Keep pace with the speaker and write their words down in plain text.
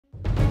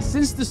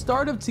Since the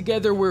start of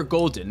Together We're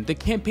Golden, the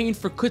campaign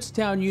for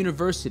Kutztown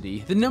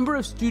University, the number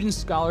of student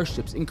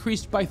scholarships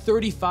increased by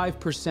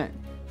 35%,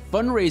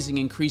 fundraising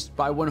increased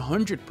by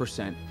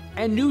 100%,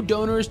 and new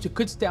donors to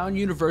Kutztown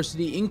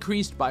University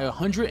increased by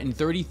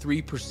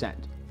 133%.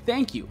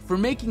 Thank you for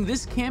making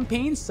this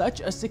campaign such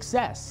a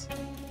success.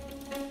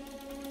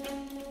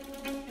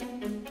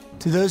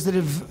 To those that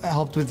have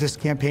helped with this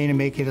campaign and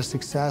make it a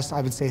success,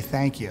 I would say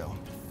thank you.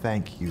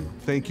 Thank you.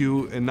 Thank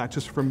you, and not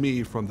just from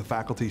me, from the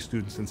faculty,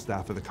 students, and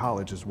staff of the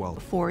college as well.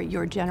 For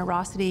your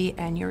generosity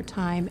and your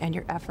time and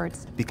your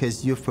efforts.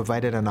 Because you've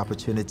provided an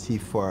opportunity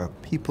for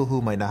people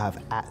who might not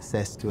have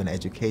access to an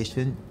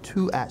education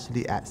to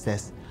actually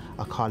access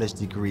a college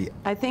degree.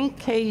 I think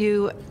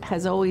KU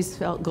has always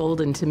felt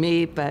golden to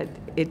me, but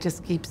it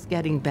just keeps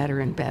getting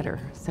better and better.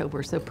 So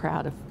we're so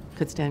proud of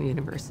Kutztown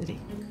University.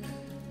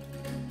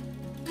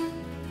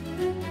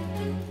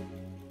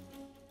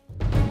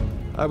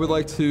 I would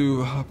like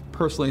to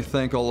personally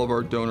thank all of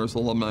our donors,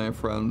 alumni, and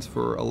friends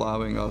for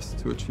allowing us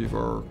to achieve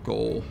our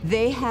goal.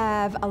 They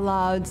have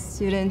allowed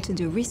students to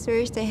do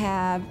research. They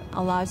have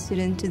allowed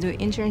students to do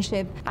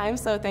internship. I'm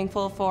so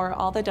thankful for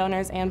all the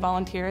donors and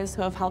volunteers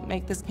who have helped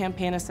make this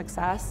campaign a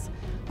success.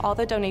 All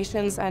the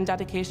donations and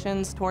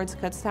dedications towards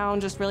Kutztown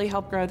just really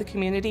help grow the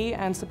community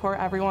and support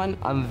everyone.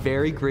 I'm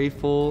very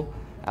grateful.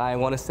 I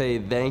want to say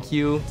thank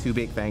you. Two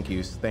big thank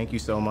yous. Thank you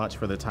so much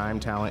for the time,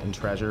 talent, and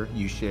treasure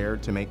you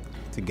shared to make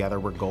Together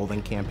We're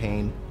Golden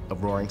campaign a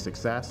roaring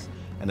success.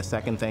 And a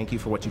second thank you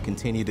for what you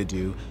continue to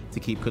do to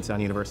keep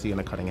Kutztown University on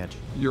the cutting edge.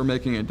 You're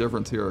making a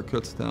difference here at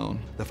Kutztown.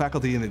 The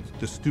faculty and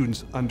the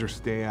students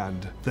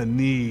understand the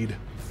need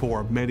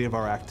for many of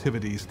our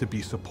activities to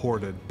be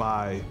supported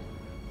by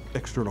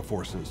external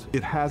forces.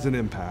 It has an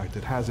impact.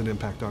 It has an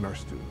impact on our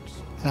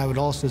students. And I would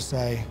also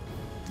say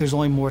there's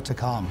only more to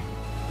come.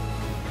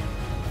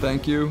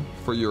 Thank you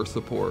for your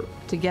support.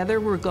 Together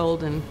we're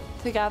golden.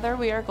 Together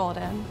we are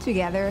golden.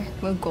 Together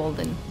we're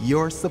golden.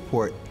 Your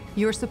support.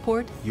 Your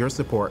support. Your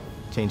support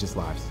changes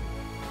lives.